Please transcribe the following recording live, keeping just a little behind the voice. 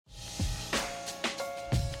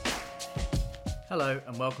Hello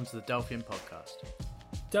and welcome to the Delphian Podcast.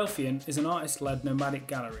 Delphian is an artist-led nomadic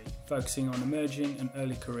gallery focusing on emerging and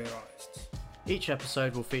early career artists. Each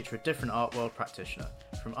episode will feature a different art world practitioner,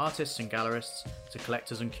 from artists and gallerists to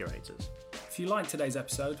collectors and curators. If you like today's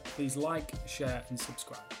episode, please like, share and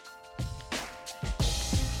subscribe.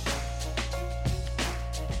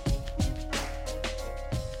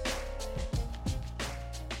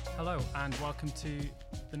 Hello and welcome to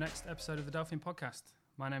the next episode of the Delphian Podcast.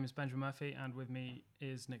 My name is Benjamin Murphy and with me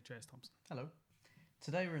is Nick J.S. Thompson. Hello.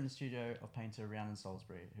 Today we're in the studio of painter Rhiannon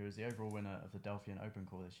Salisbury, who is the overall winner of the Delphian Open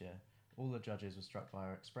Call this year. All the judges were struck by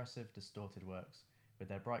her expressive, distorted works, with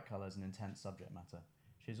their bright colours and intense subject matter.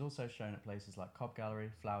 She's also shown at places like Cobb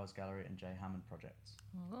Gallery, Flowers Gallery and J. Hammond Projects.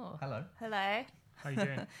 Oh. Hello. Hello. How are you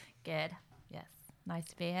doing? Good. Yes. Nice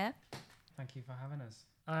to be here. Thank you for having us.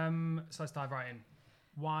 So let's dive right in.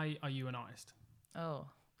 Why are you an artist? Oh.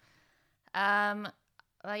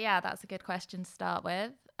 Well, yeah, that's a good question to start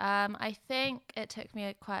with. I think it took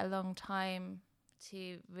me quite a long time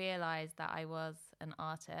to realise that I was an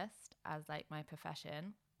artist as like my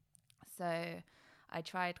profession. So I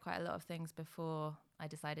tried quite a lot of things before I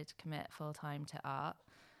decided to commit full time to art.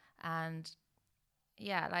 And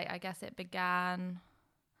yeah, like I guess it began,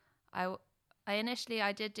 I initially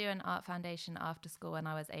did do an art foundation after school when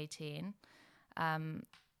I was 18.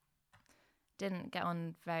 Didn't get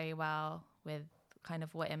on very well with kind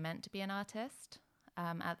of what it meant to be an artist.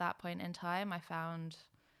 At that point in time, I found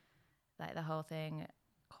like the whole thing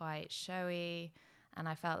quite showy, and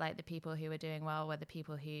I felt like the people who were doing well were the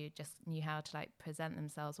people who just knew how to like present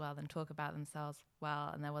themselves well and talk about themselves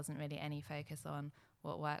well, and there wasn't really any focus on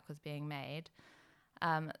what work was being made.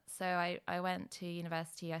 So I went to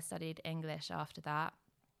university. I studied English after that.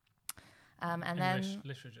 And English then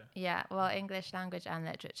literature. Yeah, well, English language and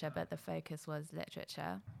literature, but the focus was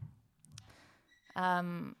literature.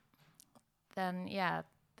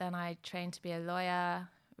 Then I trained to be a lawyer,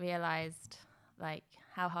 realized like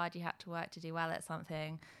how hard you had to work to do well at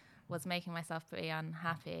something, was making myself pretty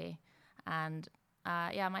unhappy. And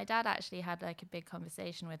my dad actually had like a big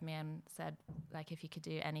conversation with me and said, like, if you could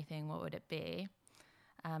do anything, what would it be?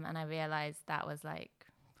 And I realized that was like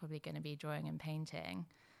probably going to be drawing and painting.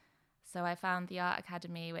 So I found the Art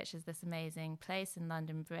Academy, which is this amazing place in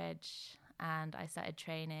London Bridge, and I started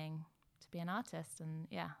training to be an artist. And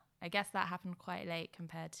yeah, I guess that happened quite late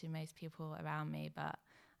compared to most people around me, but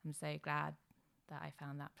I'm so glad that I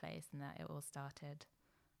found that place and that it all started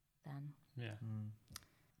then. Yeah.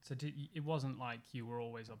 So it wasn't like you were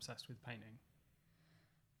always obsessed with painting?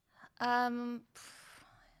 I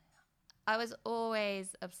was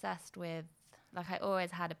always obsessed with, like I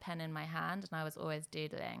always had a pen in my hand and I was always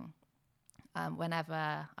doodling.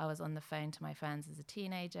 Whenever I was on the phone to my friends as a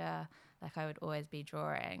teenager, like I would always be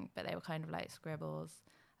drawing, but they were kind of like scribbles.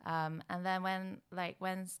 And then when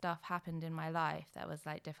stuff happened in my life that was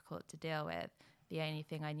like difficult to deal with, the only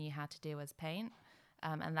thing I knew how to do was paint.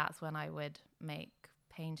 And that's when I would make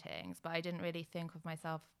paintings, but I didn't really think of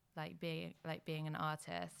myself being an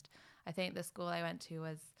artist. I think the school I went to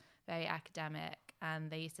was very academic,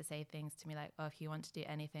 and they used to say things to me like, oh, if you want to do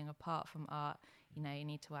anything apart from art, you know, you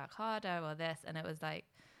need to work harder or this. And it was like,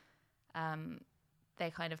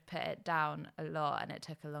 they kind of put it down a lot, and it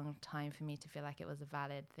took a long time for me to feel like it was a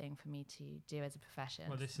valid thing for me to do as a profession.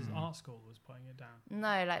 Well, this is art school was putting it down.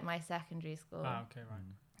 No, like my secondary school. Oh, okay,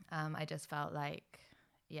 right. I just felt like,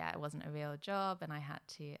 yeah, it wasn't a real job, and I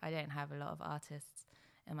don't have a lot of artists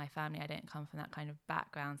in my family. I don't come from that kind of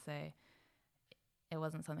background, so it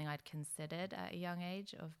wasn't something I'd considered at a young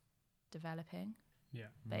age of developing. Yeah.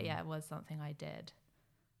 But yeah, it was something I did.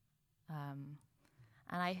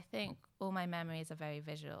 And I think all my memories are very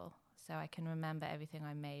visual. So I can remember everything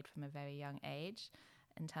I made from a very young age,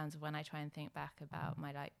 in terms of when I try and think back about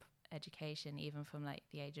my like education, even from like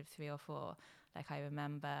the age of 3 or 4. Like I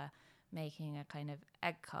remember making a kind of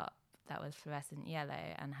egg cup that was fluorescent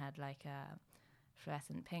yellow and had like a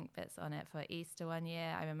fluorescent pink bits on it for Easter one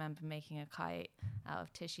year. I remember making a kite out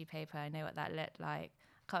of tissue paper. I know what that looked like.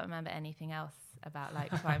 I can't remember anything else about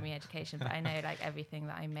like primary education, but I know like everything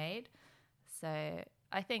that I made. So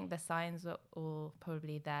I think the signs were all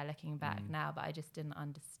probably there looking back now, but I just didn't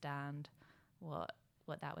understand what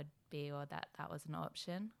that would be, or that was an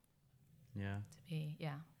option. Yeah. To be,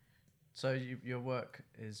 yeah. So your work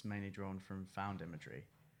is mainly drawn from found imagery,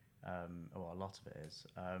 or a lot of it is.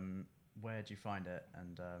 Where do you find it,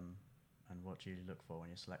 and what do you look for when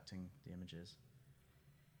you're selecting the images?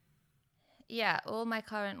 Yeah, all my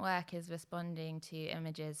current work is responding to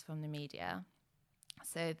images from the media.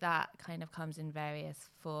 So that kind of comes in various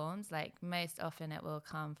forms. Like most often it will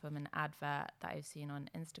come from an advert that I've seen on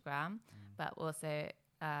Instagram, but also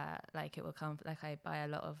like it will come, like I buy a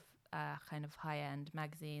lot of kind of high-end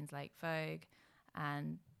magazines like Vogue,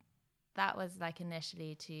 and that was like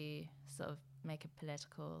initially to sort of make a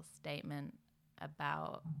political statement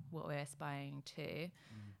about what we're aspiring to.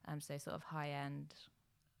 So sort of high-end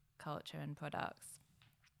culture and products.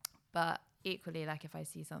 But equally, like if I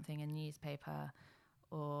see something in newspaper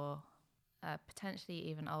or potentially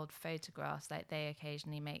even old photographs, like they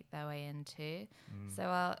occasionally make their way into.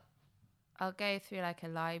 So I'll go through like a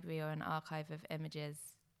library or an archive of images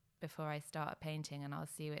before I start a painting, and I'll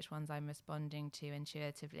see which ones I'm responding to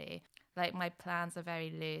intuitively. Like my plans are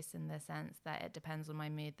very loose in the sense that it depends on my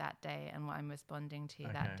mood that day and what I'm responding to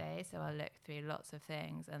that day. So I'll look through lots of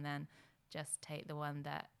things and then just take the one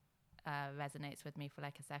that resonates with me for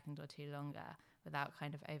like a second or two longer without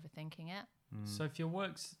kind of overthinking it. So if your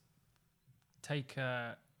works take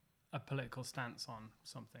a political stance on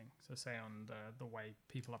something, so say on the way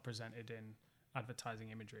people are presented in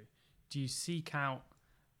advertising imagery, do you seek out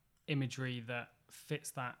imagery that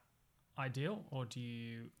fits that ideal, or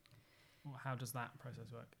how does that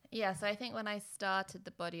process work? Yeah, so I think when I started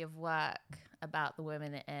the body of work about the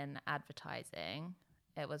women in advertising,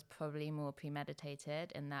 it was probably more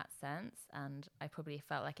premeditated in that sense, and I probably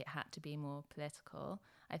felt like it had to be more political.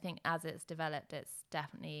 I think as it's developed, it's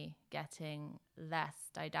definitely getting less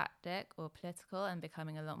didactic or political and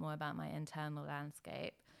becoming a lot more about my internal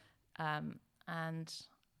landscape. And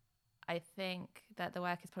I think that the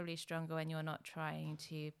work is probably stronger when you're not trying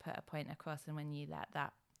to put a point across and when you let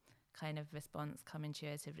that kind of response come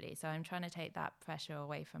intuitively. So I'm trying to take that pressure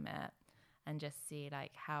away from it and just see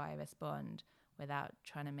like how I respond without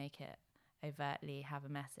trying to make it overtly have a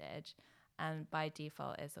message. And by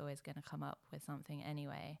default, it's always going to come up with something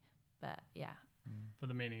anyway. But yeah. But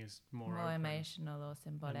the meaning is more emotional or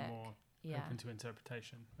symbolic. And more open to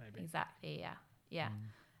interpretation, maybe. Exactly, yeah. Yeah.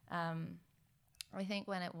 I think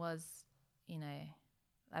when it was,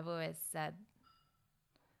 I've always said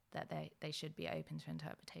that they should be open to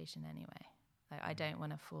interpretation anyway. Like I don't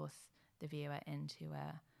want to force the viewer into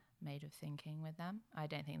a mode of thinking with them. I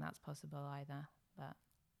don't think that's possible either. But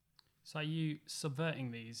so are you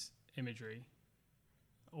subverting these imagery,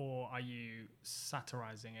 or are you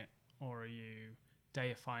satirizing it, or are you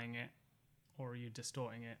deifying it, or are you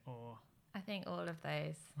distorting it, or? I think all of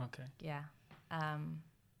those. Okay. Yeah.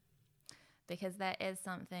 Because there is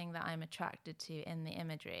something that I'm attracted to in the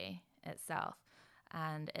imagery itself,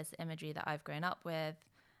 and it's imagery that I've grown up with,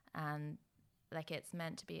 and like it's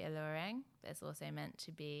meant to be alluring, but it's also meant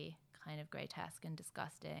to be kind of grotesque and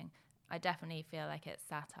disgusting. I definitely feel like it's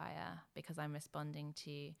satire because I'm responding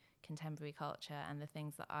to contemporary culture and the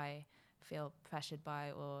things that I feel pressured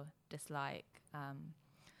by or dislike.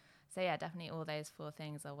 So yeah, definitely all those four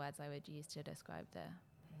things are words I would use to describe the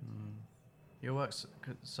Your works,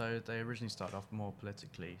 so they originally started off more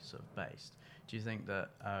politically sort of based. Do you think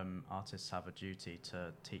that artists have a duty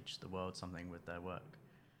to teach the world something with their work?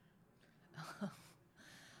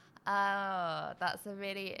 Oh, that's a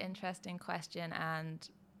really interesting question, and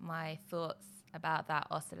my thoughts about that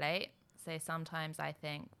oscillate. So sometimes I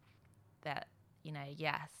think that,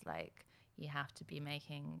 yes, like you have to be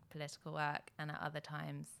making political work, and at other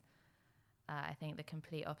times I think the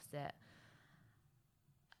complete opposite.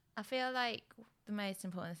 I feel like the most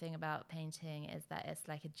important thing about painting is that it's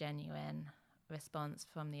like a genuine response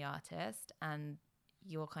from the artist, and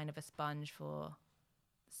you're kind of a sponge for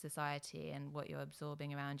society and what you're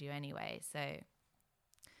absorbing around you anyway. So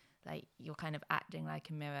like you're kind of acting like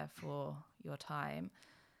a mirror for your time.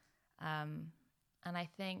 And I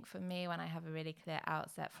think for me, when I have a really clear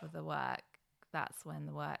outset for the work, that's when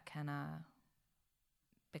the work can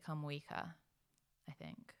become weaker, I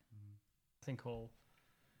think. I think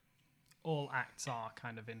all acts are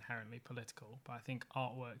kind of inherently political, but I think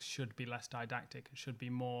artworks should be less didactic and should be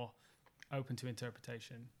more open to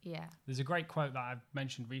interpretation. Yeah. There's a great quote that I've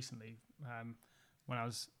mentioned recently when I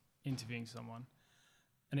was interviewing someone,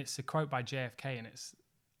 and it's a quote by JFK, and it's,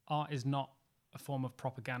 art is not a form of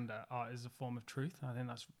propaganda, art is a form of truth. I think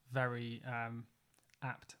that's very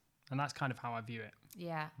apt, and that's kind of how I view it.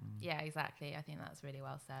 Yeah, yeah, exactly. I think that's really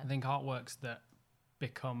well said. I think artworks that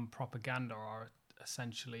become propaganda are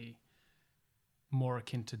essentially more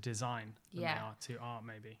akin to design than they are to art,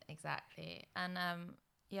 maybe. Exactly. And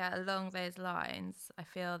along those lines, I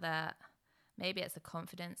feel that maybe it's a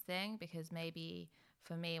confidence thing, because maybe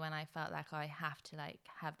for me, when I felt like I have to like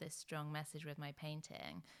have this strong message with my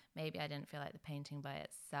painting, maybe I didn't feel like the painting by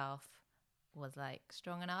itself was like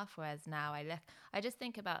strong enough. Whereas now I just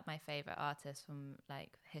think about my favorite artists from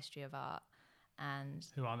like history of art. And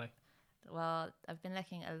who are they? Well, I've been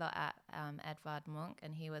looking a lot at Edvard Munch,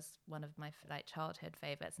 and he was one of my like childhood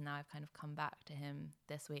favorites. And now I've kind of come back to him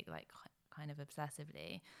this week, like kind of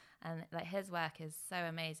obsessively. And like his work is so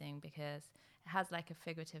amazing because it has like a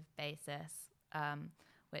figurative basis,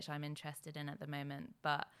 which I'm interested in at the moment.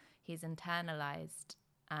 But he's internalized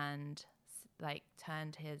and like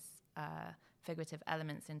turned his figurative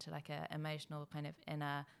elements into like a emotional kind of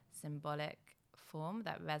inner symbolic form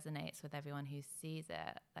that resonates with everyone who sees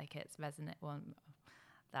it. Like it's resonate. Well,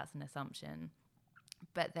 that's an assumption,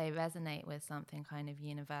 but they resonate with something kind of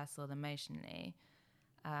universal emotionally.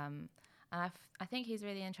 And I think he's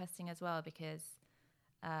really interesting as well because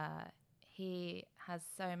he has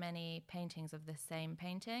so many paintings of the same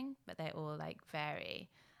painting, but they all like vary.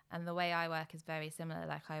 And the way I work is very similar.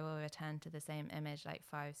 Like I will return to the same image like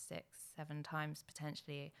 5, 6, 7 times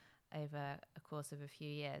potentially over a course of a few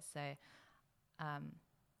years. So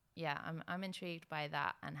yeah, I'm intrigued by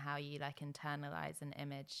that and how you like internalize an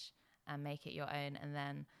image and make it your own, and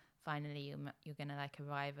then finally you're gonna like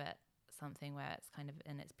arrive at something where it's kind of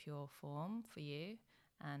in its pure form for you,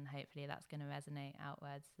 and hopefully that's gonna resonate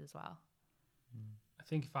outwards as well. I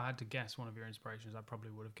think if I had to guess one of your inspirations, I probably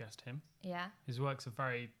would have guessed him. Yeah. His works are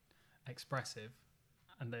very expressive,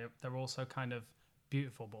 and they're also kind of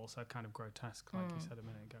beautiful, but also kind of grotesque, like you said a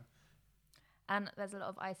minute ago. And there's a lot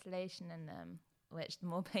of isolation in them, which the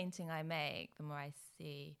more painting I make, the more I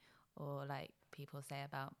see, or like people say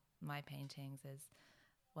about my paintings, is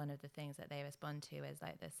one of the things that they respond to is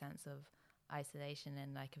like this sense of isolation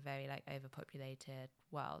in like a very like overpopulated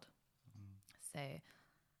world. So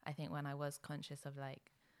I think when I was conscious of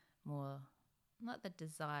like more, not the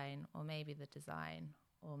design or maybe the design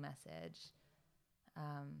or message,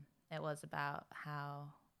 it was about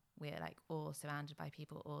how we're like all surrounded by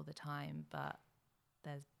people all the time, but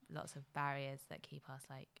there's lots of barriers that keep us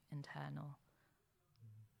like internal.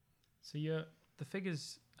 So the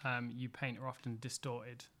figures you paint are often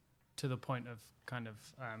distorted to the point of kind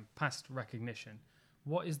of past recognition.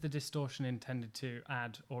 What is the distortion intended to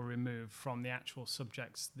add or remove from the actual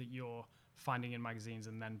subjects that you're finding in magazines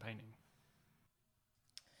and then painting?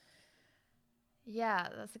 Yeah,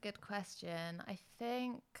 that's a good question. I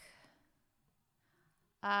think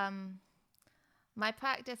my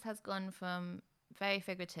practice has gone from very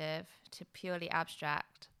figurative to purely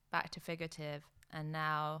abstract, back to figurative, and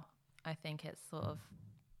now I think it's sort of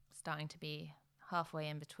starting to be halfway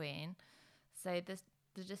in between. So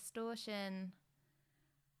the distortion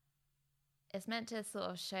is meant to sort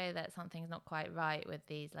of show that something's not quite right with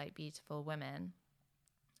these like beautiful women,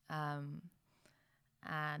 and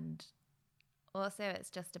also it's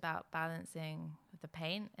just about balancing the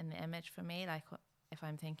paint in the image for me. Like if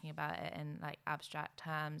I'm thinking about it in like abstract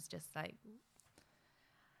terms, just like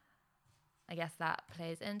I guess that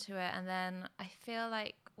plays into it. And then I feel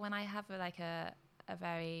like when I have a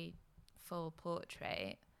very full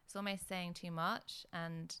portrait, it's almost saying too much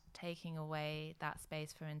and taking away that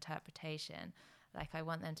space for interpretation. Like I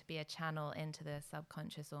want them to be a channel into the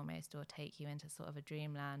subconscious almost, or take you into sort of a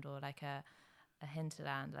dreamland or like a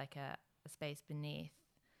hinterland, like a space beneath.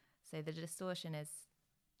 So the distortion is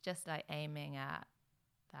just like aiming at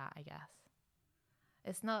that, I guess.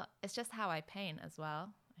 It's just how I paint as well.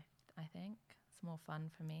 I think it's more fun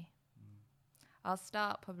for me. I'll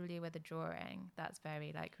start probably with a drawing that's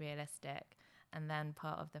very like realistic, and then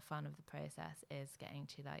part of the fun of the process is getting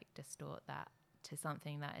to like distort that to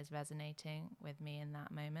something that is resonating with me in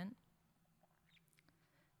that moment.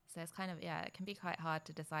 So it's kind of, yeah, it can be quite hard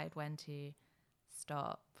to decide when to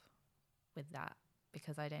stop with that,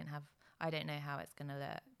 because I don't know how it's going to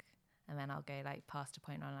look, and then I'll go like past a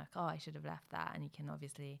point where I'm like, oh, I should have left that, and you can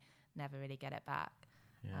obviously never really get it back.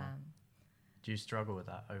 Yeah. Do you struggle with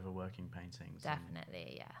that, overworking paintings?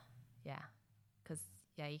 Definitely, yeah. Because,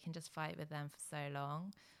 yeah, you can just fight with them for so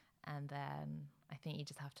long, and then I think you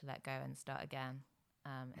just have to let go and start again.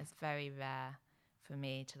 It's very rare for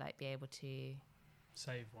me to like be able to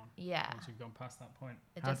save one. Yeah. Once you've gone past that point.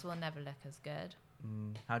 It just will never look as good.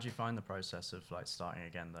 How do you find the process of like starting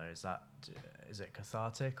again though? Is it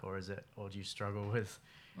cathartic, or do you struggle with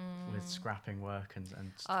scrapping work and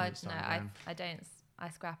starting again? I don't. I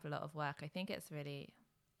scrap a lot of work. I think it's really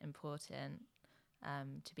important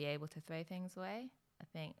to be able to throw things away. I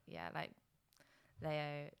think, yeah, like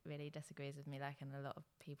Leo really disagrees with me, like, and a lot of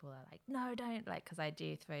people are like, no, don't, like, because I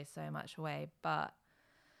do throw so much away. But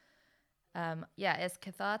yeah, it's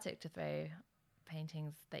cathartic to throw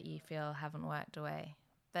paintings that you feel haven't worked away.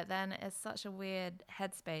 But then it's such a weird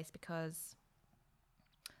headspace, because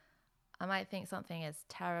I might think something is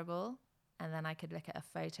terrible, and then I could look at a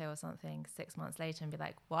photo or something 6 months later and be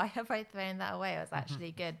like, why have I thrown that away? It was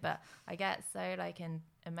actually good. But I get so like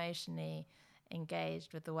emotionally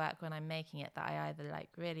engaged with the work when I'm making it that I either like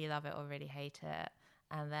really love it or really hate it.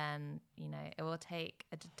 And then, you know, it will take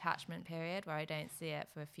a detachment period where I don't see it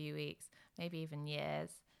for a few weeks, maybe even years,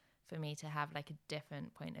 for me to have like a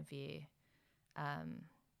different point of view.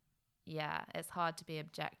 Yeah, it's hard to be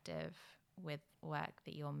objective with work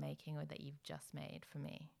that you're making or that you've just made, for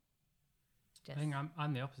me. I think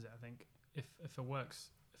I'm the opposite. I think if a work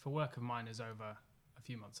of mine is over a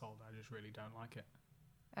few months old, I just really don't like it.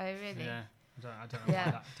 Oh, really? Yeah, I don't know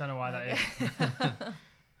why that. Don't know why that is.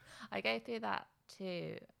 I go through that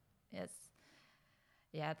too.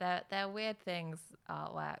 They're weird things,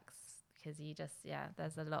 artworks, because you just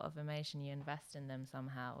there's a lot of emotion you invest in them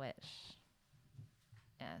somehow, which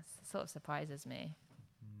sort of surprises me.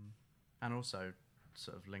 And also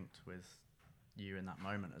sort of linked with you in that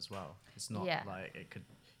moment as well. It's not like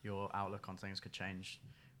your outlook on things could change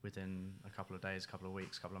within a couple of days, couple of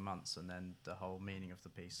weeks, couple of months, and then the whole meaning of the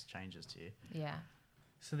piece changes to you. Yeah.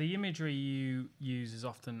 So the imagery you use is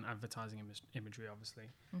often advertising imagery, obviously.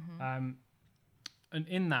 And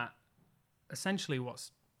in that, essentially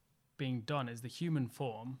what's being done is the human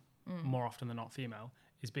form, more often than not female,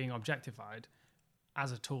 is being objectified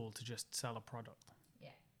as a tool to just sell a product.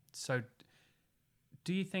 Yeah. So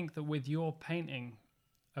do you think that with your painting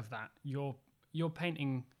of that, you're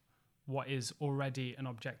painting what is already an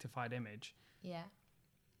objectified image? Yeah.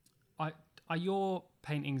 Are your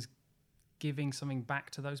paintings giving something back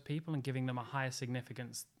to those people and giving them a higher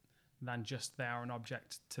significance than just they are an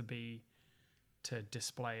object to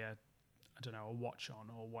display a watch on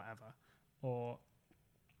or whatever? Or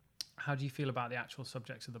how do you feel about the actual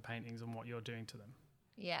subjects of the paintings and what you're doing to them?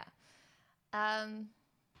 Yeah.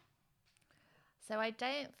 So I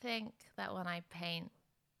don't think that when I paint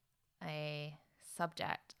a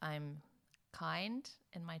subject, I'm kind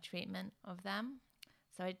in my treatment of them.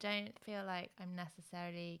 So I don't feel like I'm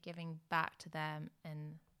necessarily giving back to them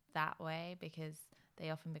in that way, because they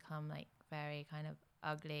often become like very kind of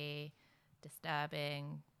ugly,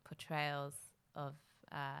 disturbing portrayals of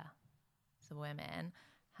the women.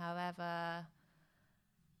 However,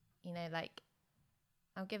 you know, like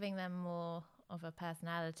I'm giving them more of a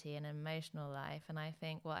personality and emotional life. And I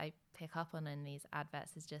think what I pick up on in these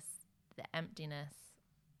adverts is just the emptiness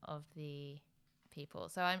of the people.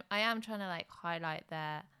 So I am trying to like highlight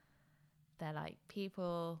their like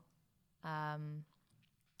people.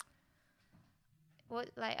 What,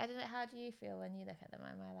 like, I don't know, how do you feel when you look at them?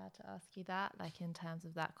 Am I allowed to ask you that, like, in terms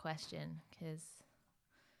of that question? Because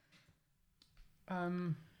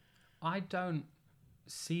I don't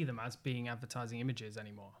see them as being advertising images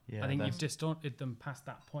anymore. Yeah, I think you've distorted them past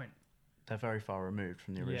that point. They're very far removed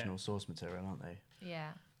from the original source material, aren't they?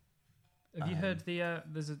 yeah. Have you heard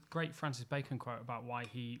there's a great Francis Bacon quote about why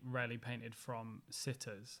he rarely painted from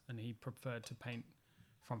sitters and he preferred to paint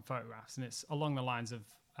from photographs, and it's along the lines of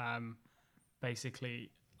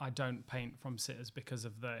basically, I don't paint from sitters because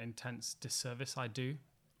of the intense disservice I do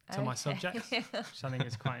to my subjects, which I think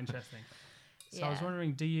is quite interesting. So I was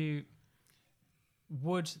wondering,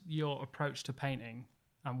 would your approach to painting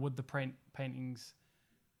and would the paintings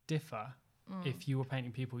differ if you were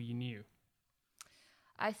painting people you knew?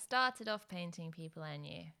 I started off painting people I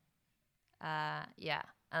knew.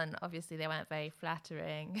 And obviously they weren't very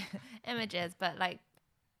flattering images, but like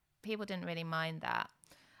people didn't really mind that.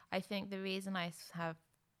 I think the reason I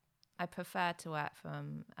prefer to work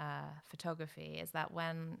from photography is that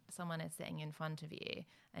when someone is sitting in front of you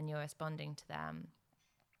and you're responding to them,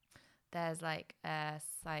 there's like a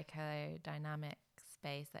psychodynamic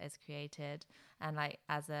space that is created, and like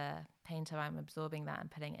as a painter I'm absorbing that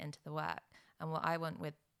and putting it into the work. And what I want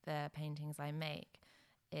with the paintings I make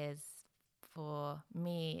is for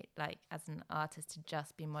me, like as an artist, to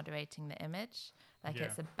just be moderating the image. Like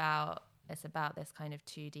it's about this kind of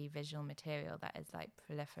 2D visual material that is like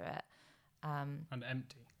proliferate and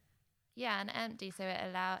empty. Yeah, and empty. So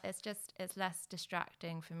it's less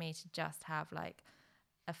distracting for me to just have like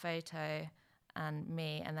a photo and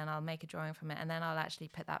me, and then I'll make a drawing from it, and then I'll actually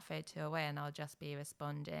put that photo away, and I'll just be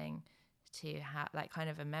responding to like kind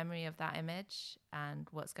of a memory of that image and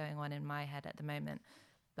what's going on in my head at the moment.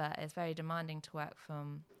 But it's very demanding to work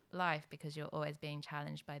from life because you're always being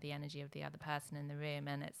challenged by the energy of the other person in the room,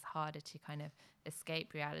 and it's harder to kind of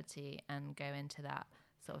escape reality and go into that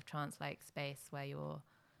sort of trance-like space where you're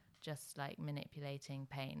just like manipulating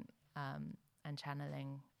paint and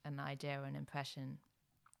channeling an idea or an impression.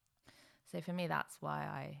 So for me, that's why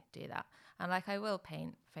I do that. And like I will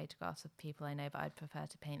paint photographs of people I know, but I'd prefer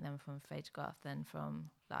to paint them from photograph than from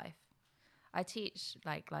life. I teach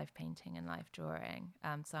like life painting and life drawing,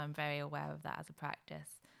 so I'm very aware of that as a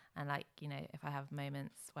practice. And like, you know, if I have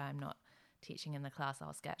moments where I'm not teaching in the class,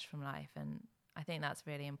 I'll sketch from life. And I think that's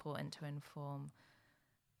really important to inform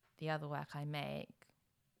the other work I make.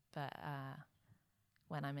 But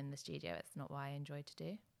when I'm in the studio, it's not what I enjoy to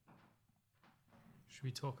do. Should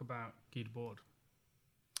we talk about Guy Debord?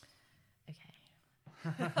 Okay.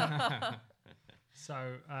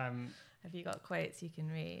 So, have you got quotes you can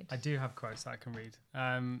read? I do have quotes that I can read.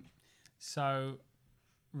 So,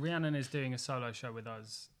 Rhiannon is doing a solo show with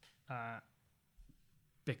us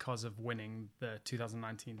because of winning the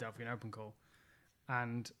 2019 Delphian Open Call.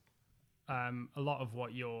 And a lot of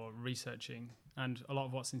what you're researching and a lot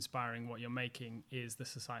of what's inspiring what you're making is the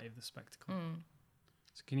Society of the Spectacle.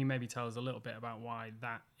 So can you maybe tell us a little bit about why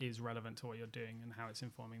that is relevant to what you're doing and how it's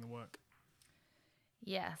informing the work?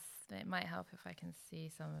 Yes, it might help if I can see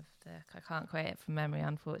some of I can't quote it from memory,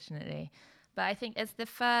 unfortunately. But I think it's the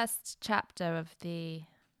first chapter of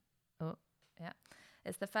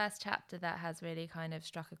it's the first chapter that has really kind of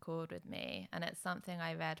struck a chord with me. And it's something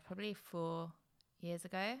I read probably 4 years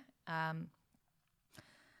ago. And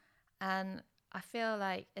I feel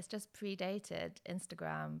like it's just predated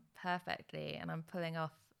Instagram perfectly. And I'm pulling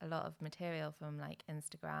off a lot of material from like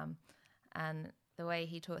Instagram. And the way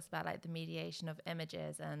he talks about like the mediation of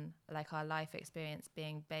images and like our life experience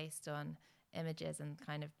being based on images and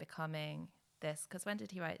kind of becoming this. Because when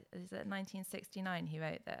did he write? Is it 1969 he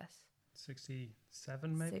wrote this?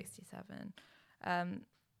 67 maybe? 67.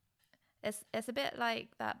 It's a bit like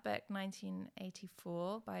that book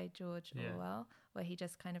 1984 by George Orwell, where he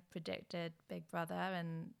just kind of predicted Big Brother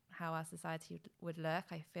and how our society would look.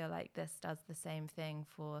 I feel like this does the same thing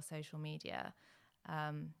for social media.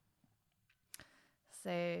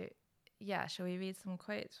 So, yeah, shall we read some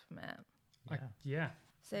quotes from it? Yeah.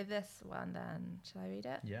 So this one then, shall I read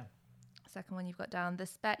it? Yeah. Second one you've got down. The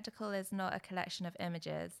spectacle is not a collection of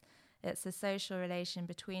images. It's a social relation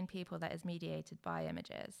between people that is mediated by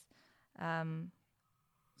images.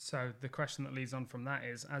 So the question that leads on from that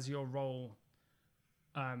is, as your role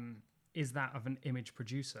is that of an image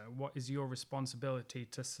producer, what is your responsibility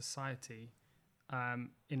to society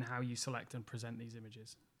in how you select and present these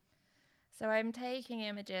images? So I'm taking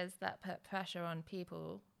images that put pressure on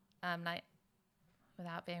people, like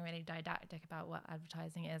without being really didactic about what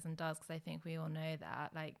advertising is and does, because I think we all know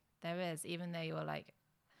that, like, there is, even though you're like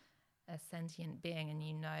a sentient being and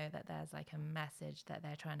you know that there's like a message that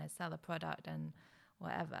they're trying to sell a product and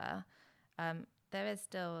whatever, there is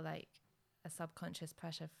still like a subconscious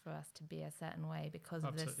pressure for us to be a certain way because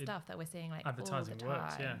of this stuff that we're seeing like advertising all the time.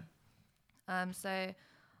 works, yeah. So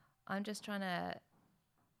I'm just trying to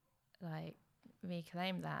like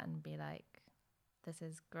reclaim that and be like, this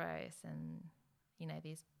is gross, and you know,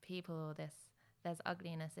 these people, there's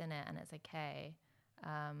ugliness in it and it's okay.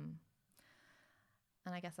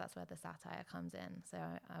 And I guess that's where the satire comes in. So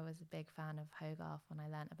I was a big fan of Hogarth when I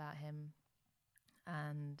learnt about him,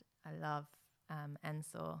 and I love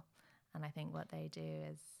Ensor, and I think what they do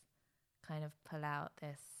is kind of pull out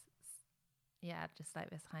this, just like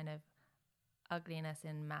this kind of ugliness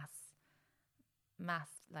in mass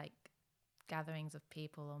like gatherings of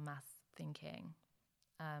people or mass thinking.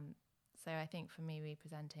 So I think for me,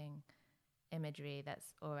 representing imagery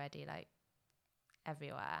that's already like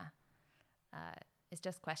everywhere, it's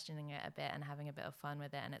just questioning it a bit and having a bit of fun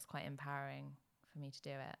with it, and it's quite empowering for me to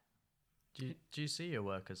do it. Do you see your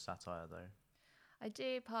work as satire though? I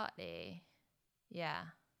do, partly. Yeah.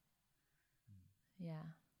 You're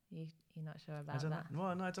not sure about that?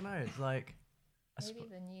 Well, no, I don't know. It's like maybe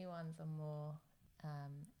the new ones are more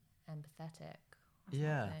empathetic.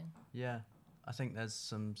 Yeah. I think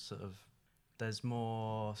there's there's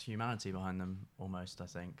more humanity behind them almost, I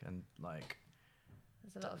think, and like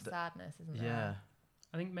there's a lot of sadness, isn't there? Yeah.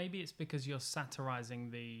 I think maybe it's because you're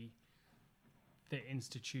satirizing the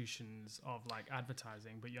institutions of like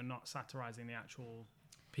advertising, but you're not satirizing the actual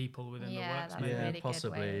people within the works. That's a really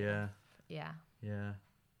possibly, good way. Yeah.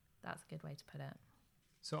 That's a good way to put it.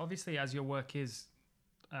 So obviously, as your work is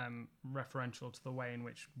referential to the way in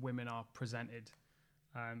which women are presented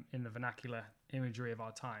in the vernacular imagery of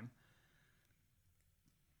our time,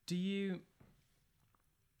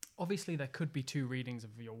 obviously there could be two readings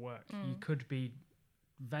of your work. You could be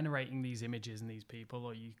venerating these images and these people,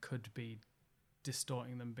 or you could be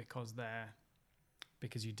distorting them because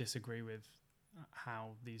you disagree with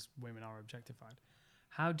how these women are objectified.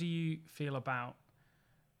 How do you feel about,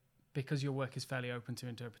 because your work is fairly open to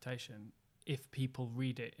interpretation, if people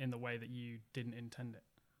read it in the way that you didn't intend it?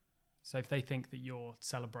 So if they think that you're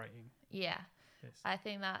celebrating this. I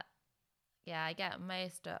think that, I get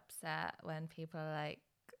most upset when people are like,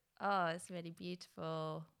 oh, it's really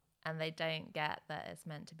beautiful, and they don't get that it's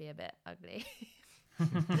meant to be a bit ugly.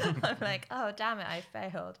 I'm like, oh, damn it, I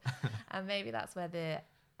failed. And maybe that's where the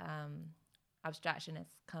abstraction is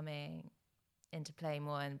coming into play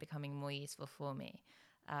more and becoming more useful for me.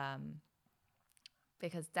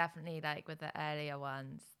 Because definitely, like with the earlier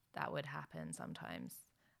ones, that would happen sometimes.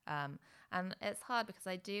 And it's hard because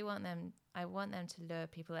I want them to lure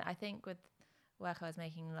people in. I think with work I was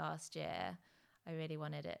making last year, I really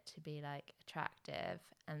wanted it to be like attractive,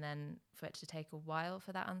 and then for it to take a while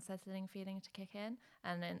for that unsettling feeling to kick in.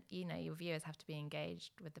 And then, your viewers have to be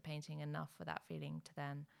engaged with the painting enough for that feeling to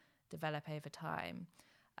then develop over time.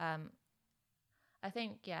 I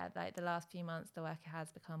think, like the last few months, the work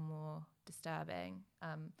has become more disturbing.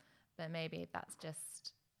 But maybe that's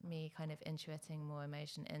just me kind of intuiting more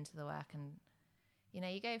emotion into the work. And,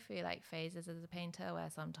 you go through like phases as a painter where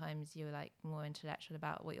sometimes you're like more intellectual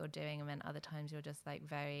about what you're doing, and then other times you're just like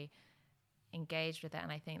very engaged with it.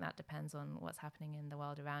 And I think that depends on what's happening in the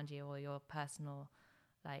world around you or your personal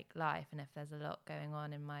like life. And if there's a lot going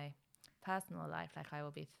on in my personal life, like I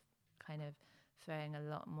will be kind of throwing a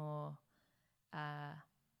lot more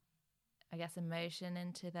I guess emotion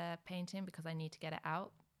into the painting because I need to get it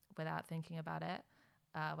out without thinking about it.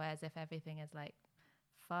 Whereas if everything is like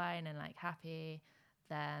fine and like happy,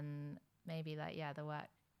 then maybe like the work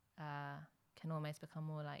can almost become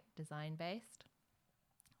more like design based.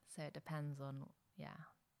 So it depends on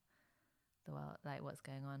the world, like what's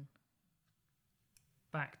going on.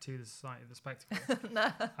 Back to the Society of the Spectacle.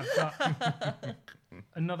 No. I've got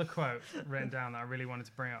another quote written down that I really wanted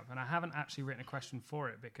to bring up, and I haven't actually written a question for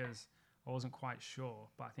it because I wasn't quite sure,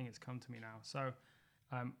 but I think it's come to me now. So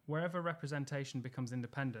wherever representation becomes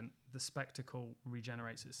independent, the spectacle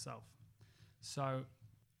regenerates itself. So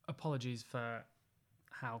apologies for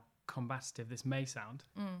how combative this may sound.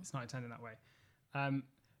 It's not intended that way.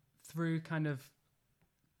 Through kind of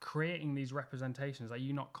creating these representations, are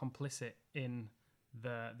you not complicit in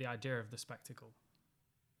the idea of the spectacle?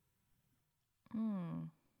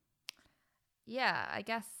 Yeah, I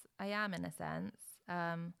guess I am in a sense.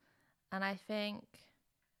 And I think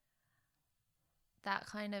that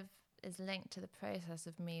kind of is linked to the process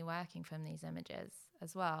of me working from these images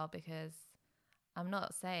as well, because I'm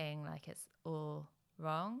not saying like it's all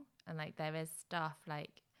wrong, and like there is stuff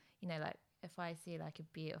like, like if I see like a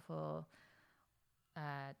beautiful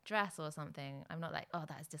dress or something, I'm not like, oh,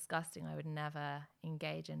 that is disgusting, I would never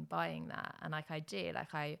engage in buying that. And like I do,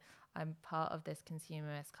 like I'm part of this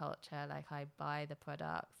consumerist culture, like I buy the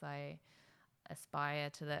products, I aspire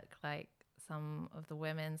to look like some of the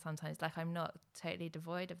women sometimes, like I'm not totally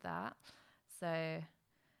devoid of that. So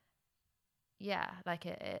like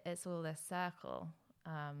it's all this circle.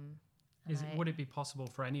 Would it be possible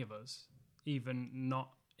for any of us, even not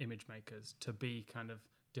image makers, to be kind of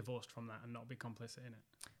divorced from that and not be complicit in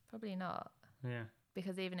it? Probably not. Yeah.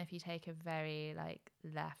 Because even if you take a very like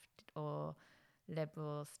left or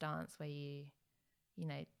liberal stance where you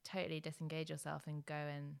totally disengage yourself and go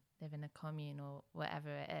and live in a commune or whatever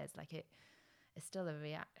it is, like it's still a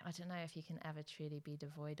I don't know if you can ever truly be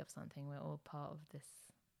devoid of something. We're all part of this,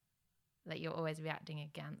 like you're always reacting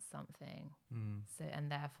against something. So, and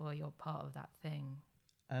therefore you're part of that thing.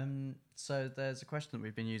 So there's a question that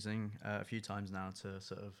we've been using a few times now to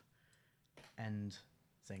sort of end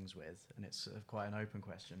things with, and it's sort of quite an open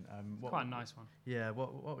question. Quite a nice one. Yeah.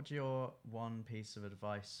 What would your one piece of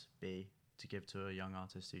advice be to give to a young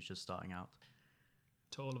artist who's just starting out?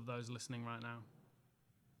 To all of those listening right now.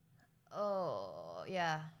 Oh,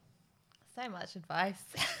 yeah. So much advice.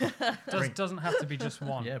 Doesn't have to be just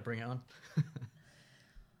one. Yeah, bring it on.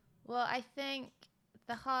 Well, I think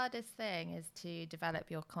the hardest thing is to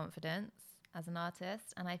develop your confidence as an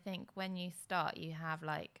artist. And I think when you start, you have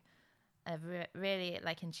like a really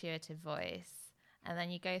like intuitive voice. And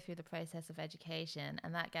then you go through the process of education,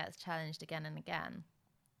 and that gets challenged again and again.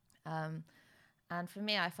 And for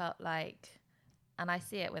me, I felt like, and I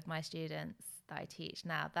see it with my students that I teach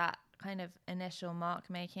now, that kind of initial mark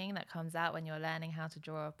making that comes out when you're learning how to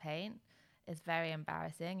draw or paint is very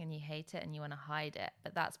embarrassing, and you hate it and you want to hide it.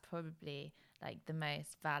 But that's probably like the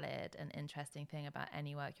most valid and interesting thing about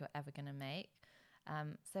any work you're ever going to make.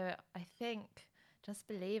 So I think just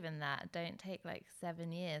believe in that. Don't take like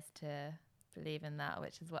 7 years to believe in that,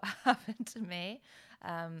 which is what happened to me.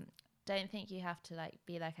 Don't think you have to like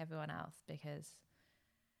be like everyone else, because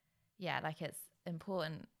like it's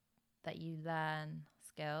important that you learn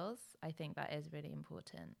skills. I think that is really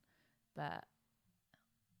important, but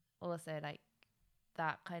also like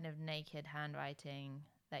that kind of naked handwriting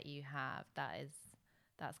that you have,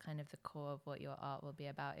 that's kind of the core of what your art will be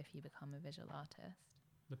about if you become a visual artist.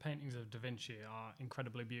 The paintings of Da Vinci are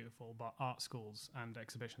incredibly beautiful, but art schools and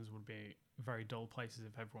exhibitions would be very dull places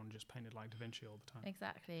if everyone just painted like Da Vinci all the time.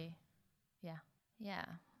 Exactly. Yeah.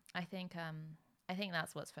 I think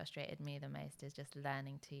that's what's frustrated me the most, is just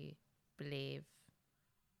learning to believe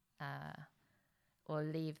or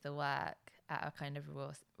leave the work at a kind of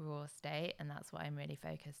raw state, and that's what I'm really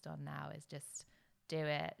focused on now, is just do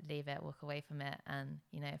it, leave it, walk away from it, and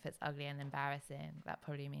if it's ugly and embarrassing, that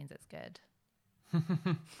probably means it's good.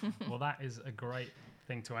 Well, that is a great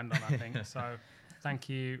thing to end on, I think. So thank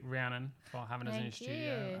you, Rhiannon, for having us in your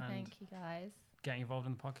studio. Thank you, guys. Getting involved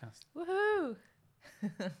in the podcast.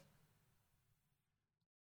 Woohoo!